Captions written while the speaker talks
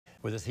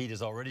Well, this heat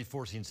is already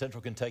forcing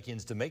Central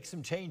Kentuckians to make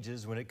some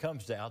changes when it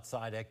comes to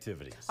outside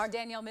activities. Our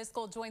Danielle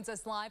Miskell joins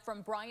us live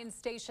from Bryan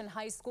Station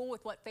High School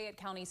with what Fayette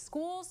County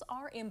schools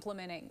are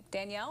implementing.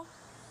 Danielle?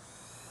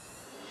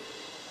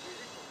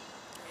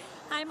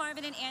 Hi,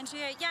 Marvin and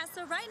Andrea. Yeah,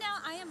 so right now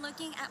I am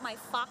looking at my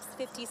Fox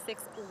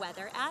 56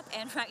 weather app,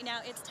 and right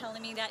now it's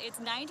telling me that it's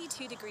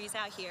 92 degrees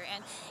out here.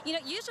 And, you know,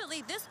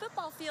 usually this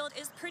football field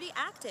is pretty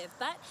active,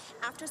 but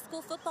after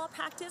school football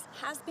practice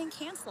has been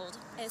canceled.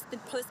 It's been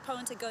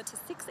postponed to go to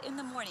 6 in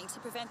the morning to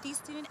prevent these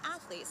student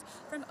athletes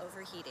from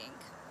overheating.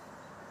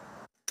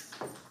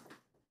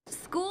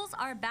 Schools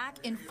are back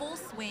in full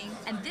swing,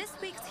 and this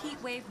week's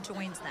heat wave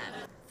joins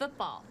them.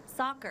 Football,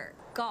 soccer,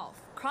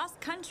 golf, cross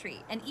country,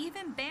 and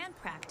even band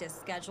practice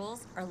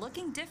schedules are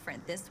looking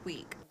different this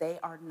week. They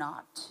are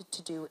not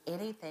to do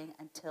anything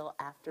until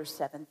after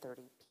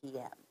 7:30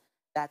 p.m.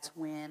 That's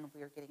when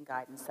we're getting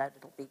guidance that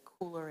it'll be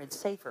cooler and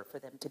safer for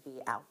them to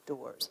be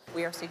outdoors.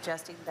 We are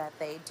suggesting that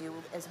they do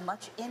as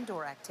much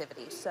indoor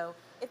activity. So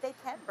if they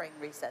can bring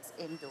recess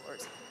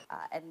indoors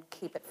and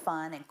keep it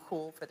fun and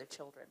cool for the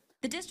children.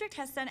 The district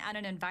has sent out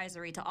an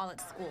advisory to all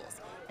its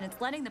schools, and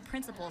it's letting the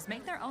principals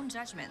make their own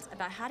judgments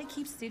about how to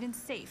keep students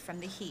safe from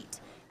the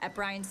heat. At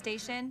Bryan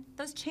Station,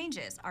 those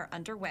changes are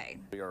underway.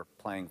 We are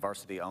playing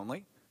varsity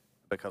only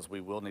because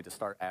we will need to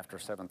start after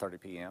 7:30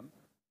 p.m.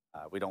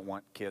 We don't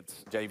want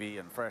kids, JV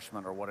and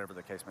freshmen or whatever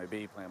the case may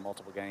be, playing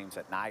multiple games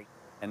at night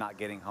and not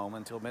getting home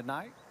until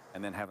midnight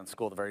and then having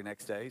school the very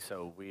next day.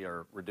 So we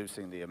are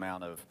reducing the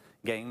amount of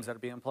games that are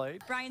being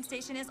played. Bryan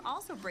Station is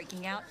also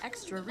breaking out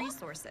extra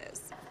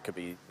resources. It could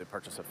be the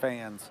purchase of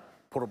fans,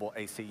 portable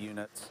AC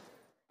units,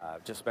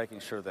 just making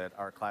sure that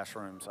our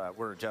classrooms,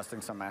 we're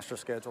adjusting some master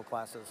schedule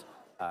classes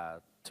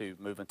to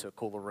move into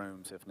cooler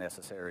rooms if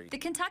necessary. The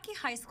Kentucky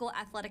High School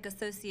Athletic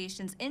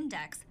Association's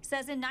index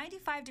says in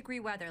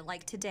 95-degree weather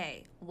like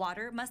today,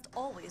 water must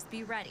always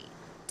be ready.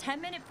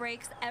 10-minute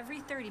breaks every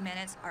 30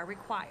 minutes are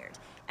required,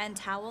 and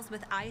towels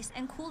with ice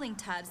and cooling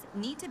tubs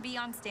need to be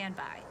on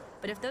standby.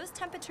 But if those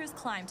temperatures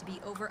climb to be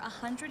over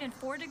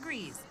 104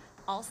 degrees,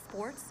 all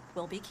sports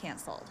will be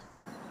canceled.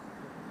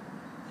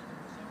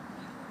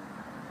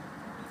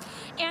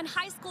 And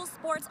high school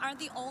sports aren't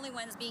the only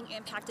ones being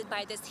impacted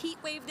by this heat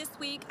wave this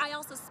week. I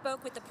also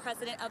spoke with the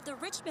president of the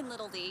Richmond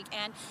Little League,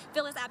 and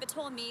Phyllis Abbott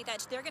told me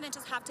that they're going to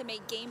just have to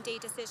make game day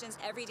decisions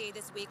every day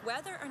this week,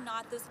 whether or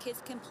not those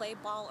kids can play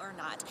ball or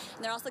not.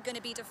 And they're also going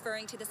to be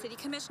deferring to the city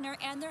commissioner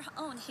and their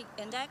own heat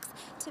index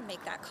to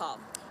make that call.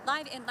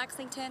 Live in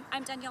Lexington,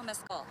 I'm Danielle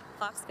Miskell,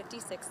 Fox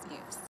 56 News.